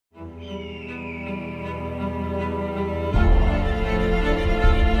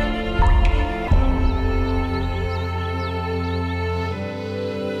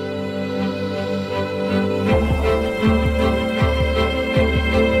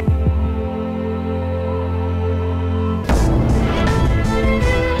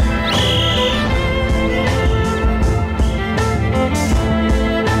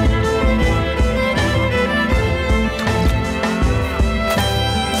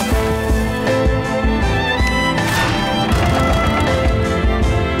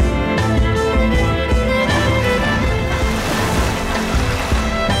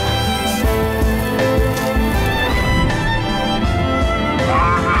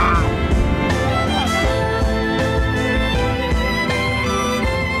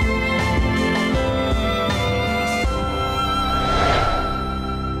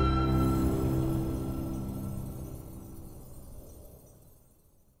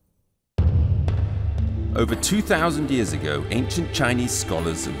Over 2,000 years ago, ancient Chinese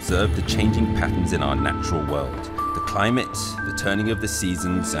scholars observed the changing patterns in our natural world, the climate, the turning of the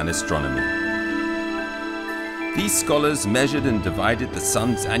seasons, and astronomy. These scholars measured and divided the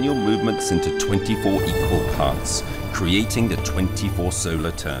sun's annual movements into 24 equal parts, creating the 24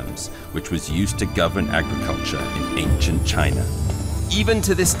 solar terms, which was used to govern agriculture in ancient China. Even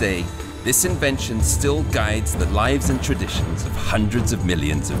to this day, this invention still guides the lives and traditions of hundreds of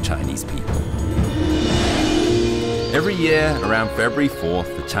millions of Chinese people. Every year, around February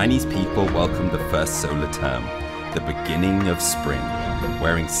 4th, the Chinese people welcome the first solar term, the beginning of spring,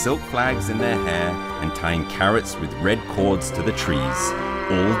 wearing silk flags in their hair and tying carrots with red cords to the trees.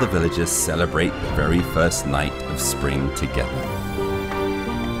 All the villagers celebrate the very first night of spring together.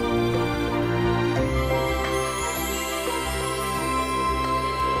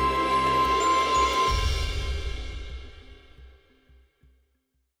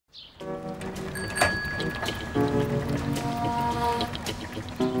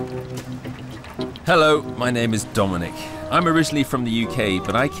 Hello, my name is Dominic. I'm originally from the UK,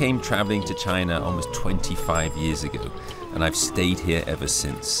 but I came traveling to China almost 25 years ago, and I've stayed here ever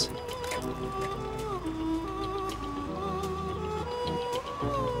since.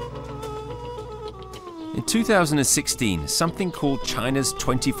 In 2016, something called China's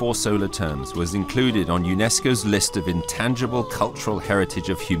 24 solar terms was included on UNESCO's list of intangible cultural heritage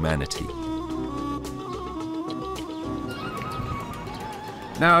of humanity.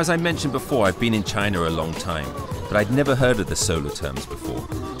 Now, as I mentioned before, I've been in China a long time, but I'd never heard of the solar terms before.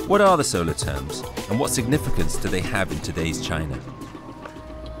 What are the solar terms, and what significance do they have in today's China?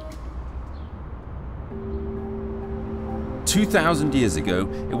 2,000 years ago,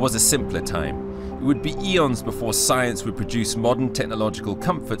 it was a simpler time. It would be eons before science would produce modern technological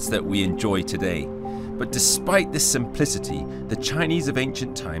comforts that we enjoy today. But despite this simplicity, the Chinese of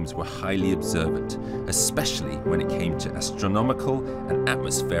ancient times were highly observant, especially when it came to astronomical and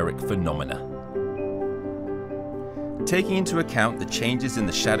atmospheric phenomena. Taking into account the changes in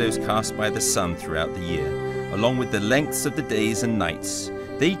the shadows cast by the sun throughout the year, along with the lengths of the days and nights,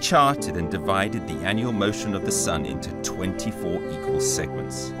 they charted and divided the annual motion of the sun into 24 equal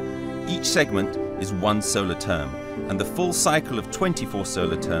segments. Each segment is one solar term, and the full cycle of 24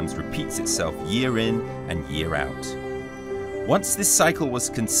 solar terms repeats itself year in and year out. Once this cycle was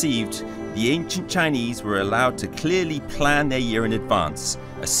conceived, the ancient Chinese were allowed to clearly plan their year in advance,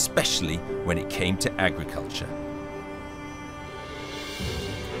 especially when it came to agriculture.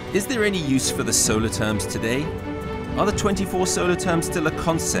 Is there any use for the solar terms today? Are the 24 solar terms still a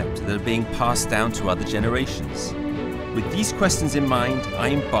concept that are being passed down to other generations? With these questions in mind, I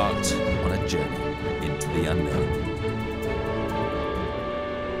embarked on a journey into the unknown.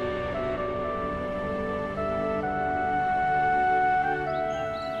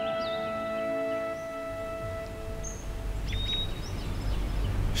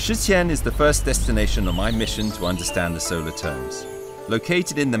 Shiqian is the first destination on my mission to understand the solar terms.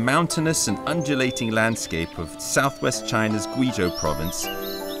 Located in the mountainous and undulating landscape of southwest China's Guizhou Province,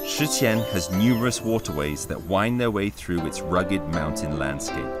 Shiqian has numerous waterways that wind their way through its rugged mountain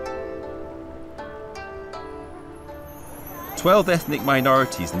landscape. 12 ethnic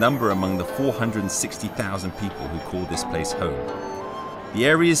minorities number among the 460,000 people who call this place home. The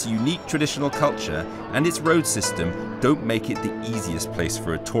area's unique traditional culture and its road system don't make it the easiest place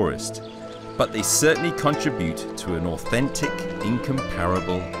for a tourist, but they certainly contribute to an authentic,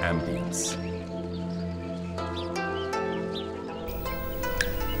 incomparable ambience.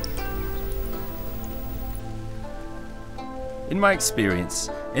 In my experience,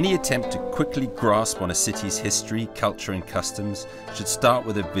 any attempt to quickly grasp on a city's history, culture and customs should start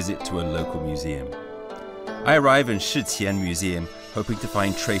with a visit to a local museum. I arrive in Shiqian Museum hoping to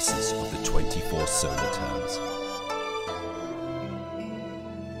find traces of the 24 solar terms.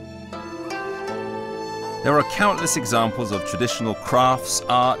 There are countless examples of traditional crafts,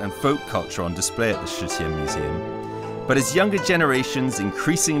 art and folk culture on display at the Shiqian Museum. But as younger generations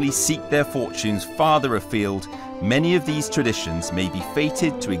increasingly seek their fortunes farther afield, many of these traditions may be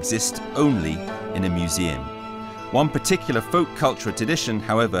fated to exist only in a museum. One particular folk culture tradition,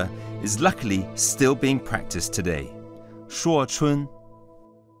 however, is luckily still being practiced today. Chun.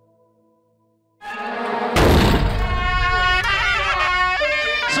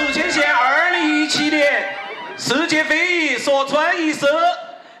 2017年世界非遗说春仪式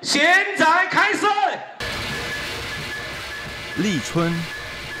现在开始。 Li Chun,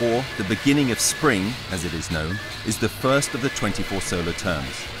 or the beginning of spring, as it is known, is the first of the 24 solar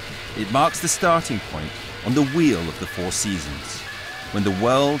terms. It marks the starting point on the wheel of the 4 seasons, when the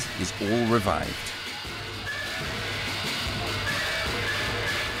world is all revived.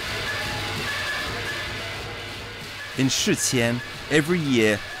 In Shiqian, every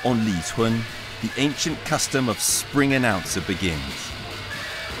year on Chun, the ancient custom of spring announcer begins.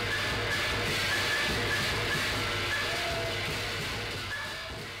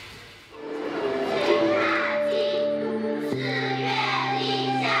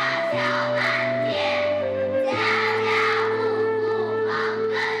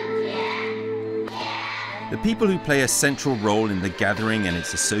 The people who play a central role in the gathering and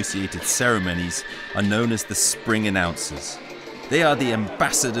its associated ceremonies are known as the spring announcers. They are the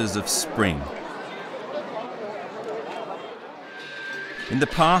ambassadors of spring. In the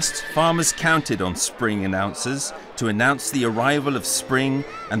past, farmers counted on spring announcers to announce the arrival of spring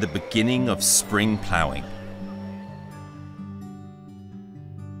and the beginning of spring plowing.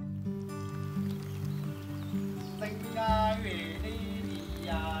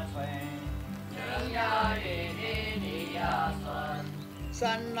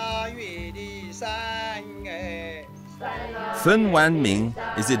 Fen Wanming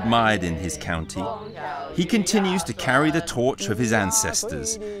is admired in his county. He continues to carry the torch of his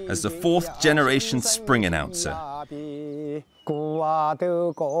ancestors as the fourth-generation spring announcer.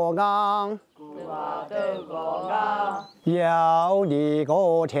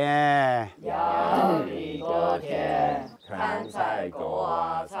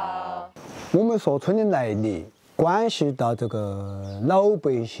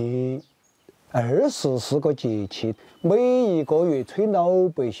 ...24个节气，每一个月催老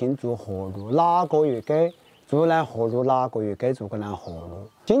百姓做活路，哪个月该做南活路，哪个月该做个南活路。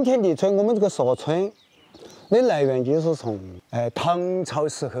今天立春，我们这个说春的来源就是从唐朝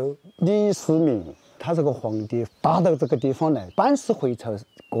时候李世民他这个皇帝打到这个地方来班师回朝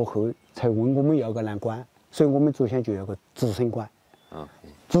过后，才问我们要个南关，所以我们祖先就有个子孙关。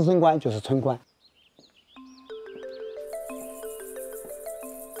子孙关就是春关。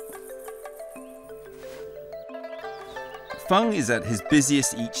 Feng is at his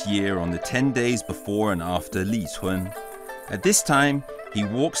busiest each year on the 10 days before and after Chun. At this time, he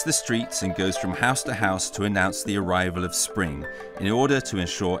walks the streets and goes from house to house to announce the arrival of spring in order to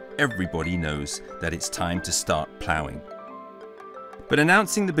ensure everybody knows that it's time to start ploughing. But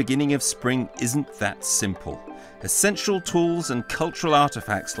announcing the beginning of spring isn't that simple. Essential tools and cultural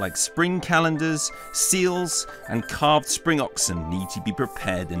artifacts like spring calendars, seals, and carved spring oxen need to be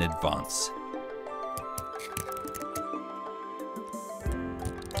prepared in advance.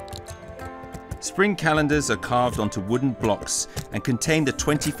 Spring calendars are carved onto wooden blocks and contain the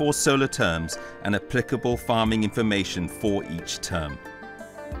 24 solar terms and applicable farming information for each term.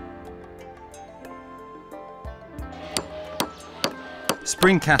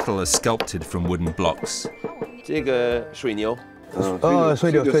 Spring cattle are sculpted from wooden blocks. 这个水牛，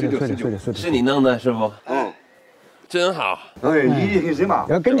水牛，是你弄的，师傅？真好。你什么？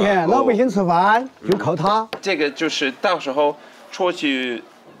要跟前老百姓吃饭，就靠它。这个就是到时候出去。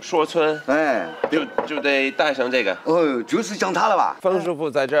 说村，就得带上这个。就是讲他了吧？方师傅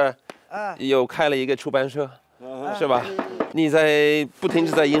在这儿，又开了一个出版社，是吧？你在不停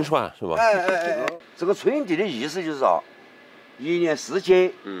地在印刷，是吧？这个春地的意思就是说，一年四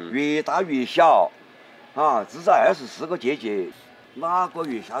节，越大越小，啊，至少24个节气，哪个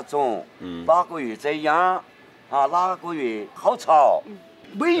月下种，哪个月怎样，啊，哪个月好潮，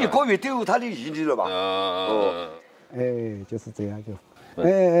每一个月都有它的意义了吧？就是这样就。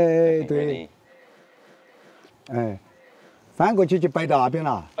 对，翻过去就摆到那边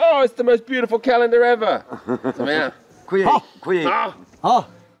了。Oh, it's the most beautiful calendar ever. 怎么样？可以，可以。好。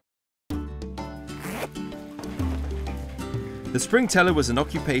 The spring teller was an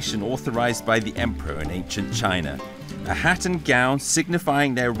occupation authorized by the emperor in ancient China. A hat and gown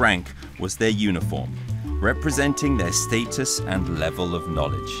signifying their rank was their uniform, representing their status and level of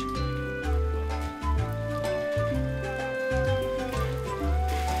knowledge.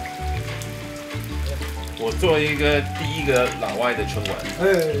 我做一个第一个老外的春晚。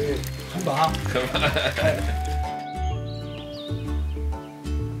很棒。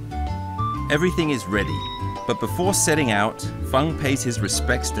Everything is ready, but before setting out, Feng pays his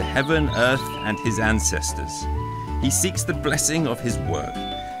respects to heaven, earth, and his ancestors. He seeks the blessing of his work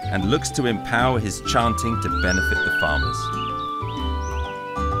and looks to empower his chanting to benefit the farmers.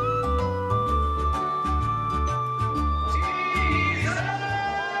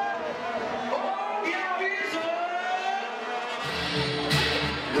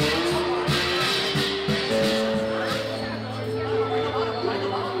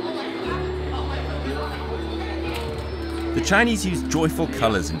 The Chinese use joyful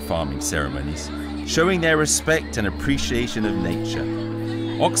colors in farming ceremonies, showing their respect and appreciation of nature.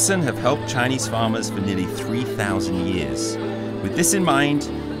 Oxen have helped Chinese farmers for nearly 3,000 years. With this in mind,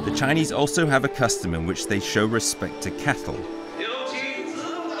 The Chinese also have a custom in which they show respect to cattle.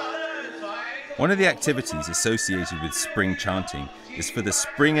 One of the activities associated with spring chanting is for the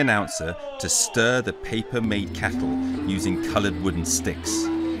spring announcer to stir the paper-made cattle using coloured wooden sticks.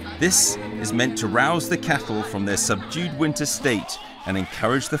 This is meant to rouse the cattle from their subdued winter state and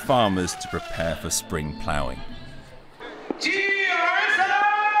encourage the farmers to prepare for spring ploughing.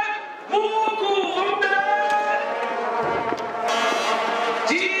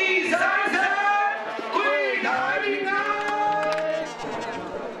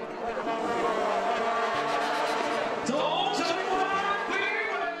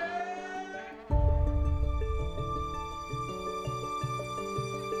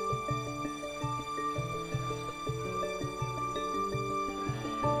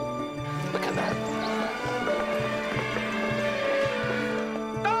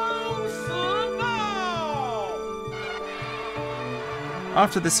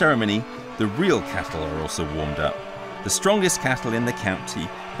 After the ceremony, the real cattle are also warmed up. The strongest cattle in the county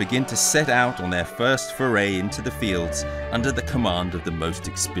begin to set out on their first foray into the fields under the command of the most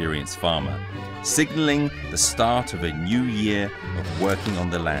experienced farmer, signalling the start of a new year of working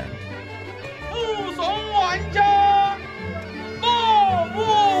on the land.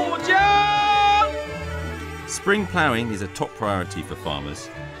 Spring ploughing is a top priority for farmers.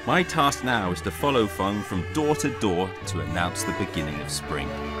 My task now is to follow Feng from door to door to announce the beginning of spring.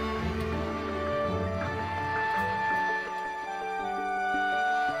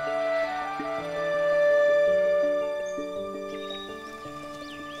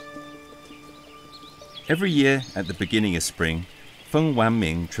 Every year at the beginning of spring, Feng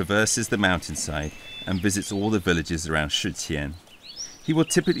Wanming traverses the mountainside and visits all the villages around Shiqian. He will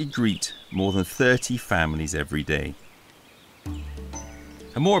typically greet more than 30 families every day.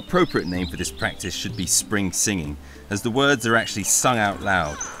 A more appropriate name for this practice should be spring singing, as the words are actually sung out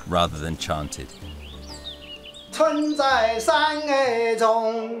loud rather than chanted. Chun 在山崖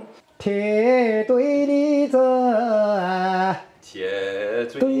中，铁对立着，铁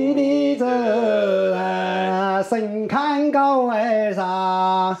对立着，身看高而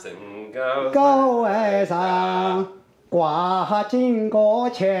上，高而上。 挂金过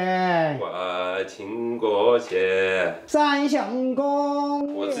钱，挂金过钱，三相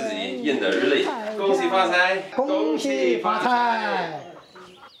公。我自己印的日历，恭喜发财，恭喜发财。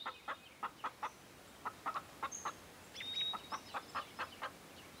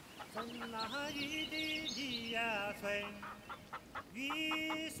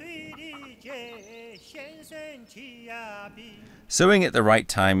Sowing at the right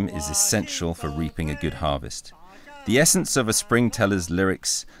time is essential for reaping a good harvest. The essence of a spring teller's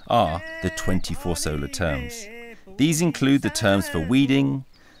lyrics are the 24 solar terms. These include the terms for weeding,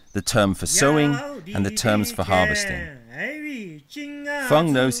 the term for sowing, and the terms for harvesting.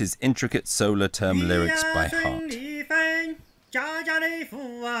 Feng knows his intricate solar term lyrics by heart.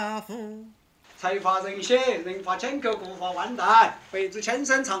 财发人血，人发千口，国发万代，辈子千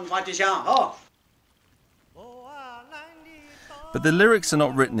生，长发吉祥。哦。 But the lyrics are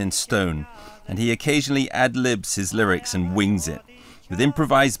not written in stone, and he occasionally ad-libs his lyrics and wings it, with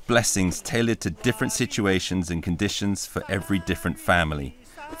improvised blessings tailored to different situations and conditions for every different family.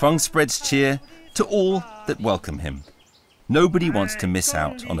 Feng spreads cheer to all that welcome him. Nobody wants to miss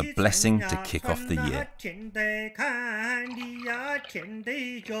out on a blessing to kick off the year.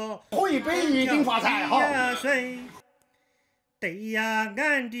 喝一杯一定发财哈！对呀，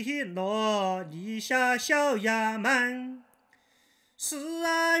俺的罗地下小衙门。 是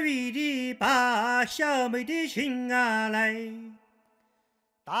啊，玉的把小妹的亲啊来，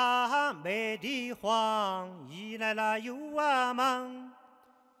大妹的黄一来了又啊忙，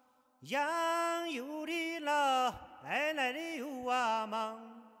杨有的老来了又啊忙，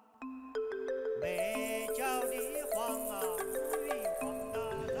没叫的黄啊，黄啊。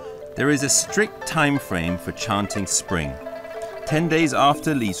 There is a strict time frame for chanting spring. 10 days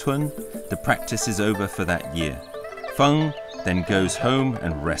after Li Chun, the practice is over for that year. Feng then goes home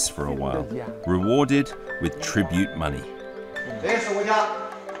and rests for a while, rewarded with tribute money. 这是我家，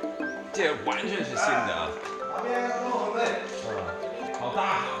这完全是新的啊！旁边是后门，好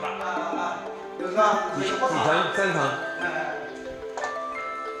大好大，就是啊，几层？3层。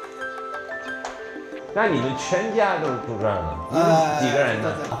那你们全家都住这儿了？几个人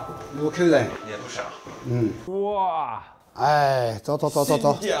呢？6口人。也不少。嗯。哇！哎，走。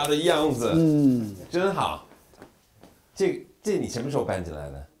新家的样子。嗯，真好。这你什么时候搬进来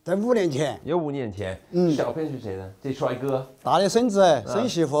的？在5年前。有5年前。嗯。小朋友是谁呢？这帅哥。大的孙子，孙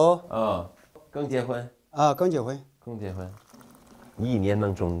媳妇。嗯。刚结婚。啊，刚结婚。刚结婚。你1年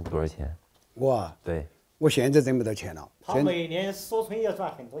能挣多少钱？我。对。我现在挣不到钱了。他每年锁村要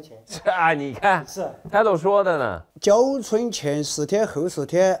赚很多钱。是啊，你看，是他都说的呢。交村前10天，后10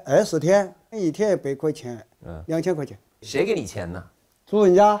天，20天，一天100块钱，2000块钱。谁给你钱呢？主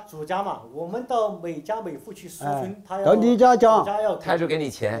人家。主家嘛，我们到每家每户去锁村，他要到你家讲，他就给你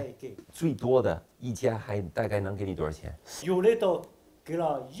钱。给最多的一家还大概能给你多少钱？有的都给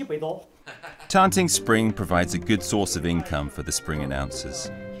了100多。Chanting spring provides a good source of income for the spring announcers.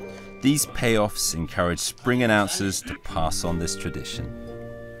 These payoffs encourage spring announcers to pass on this tradition.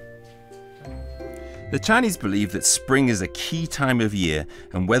 The Chinese believe that spring is a key time of year,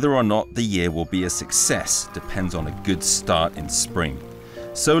 and whether or not the year will be a success depends on a good start in spring.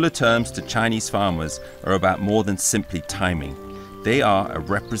 Solar terms to Chinese farmers are about more than simply timing. They are a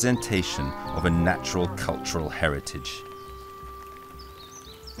representation of a natural cultural heritage.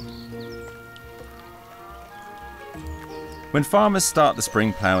 When farmers start the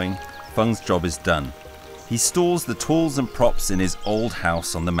spring ploughing, Feng's job is done. He stores the tools and props in his old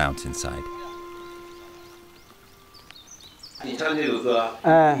house on the mountainside. 你唱这首歌，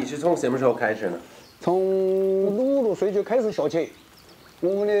你是从什么时候开始呢？从5、6岁就开始学起，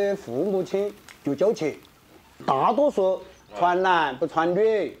我们的父母亲就教起，大多数传男不传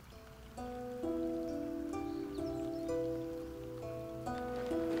女。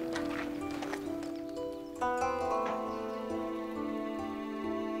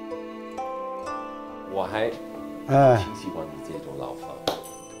我还挺喜欢你这种老房。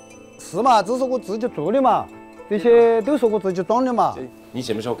是嘛，这是我自己做的嘛，这些都是我自己装的嘛。你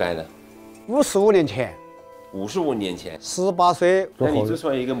什么时候盖的？55年前。55年前。18岁。那你就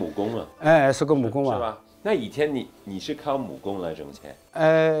算一个木工了。哎，是个木工嘛。是吧？那以前你是靠木工来挣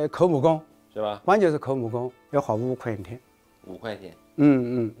钱？扣木工。是吧？关键是扣木工，要花5块一天。5块钱。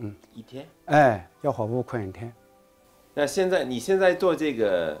一天。要花5块一天。那你现在做这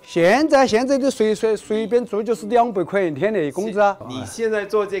个？现在的随便做就是200块一天的工资啊。你现在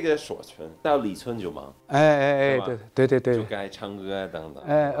做这个锁村，到里村就忙。对。就该唱歌啊等等。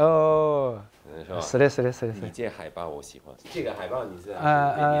是吧？是的。你这海报我喜欢。这个海报你是？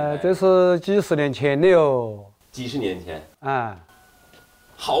这是几十年前的哟。几十年前。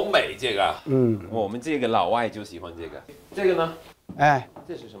好美这个。我们这个老外就喜欢这个。这个呢？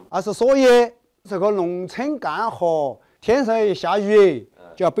这是什么？是所以。这个农村干活，天上一下雨，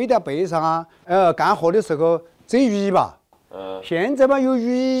就要背在背上啊。干活的时候遮雨衣吧。现在嘛有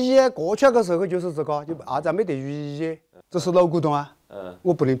雨衣，过去那个时候就是这个，就子没得雨衣，这是老古董啊。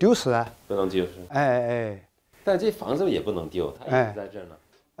我不能丢失啊。不能丢失。但这房子也不能丢，它一直在这儿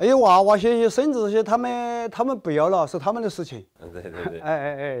呢。娃娃些孙子些，他们不要了，是他们的事情。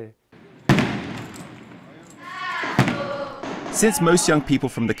对。Since most young people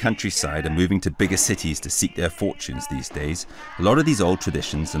from the countryside are moving to bigger cities to seek their fortunes these days, a lot of these old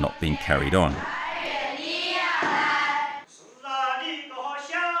traditions are not being carried on.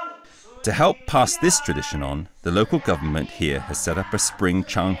 To help pass this tradition on, the local government here has set up a spring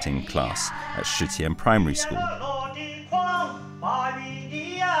chanting class at Shiqian Primary School.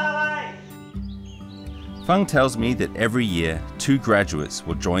 Feng tells me that every year 2 graduates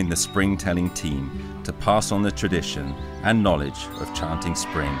will join the spring telling team to pass on the tradition and knowledge of chanting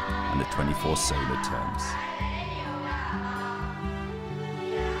spring and the 24 solar terms.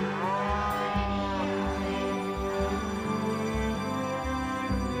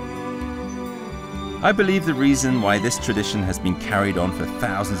 I believe the reason why this tradition has been carried on for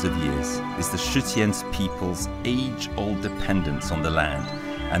thousands of years is the Shiqian people's age-old dependence on the land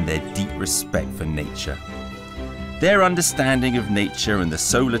and their deep respect for nature. Their understanding of nature and the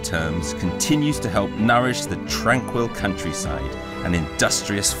solar terms continues to help nourish the tranquil countryside and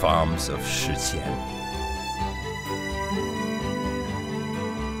industrious farms of Shiqian.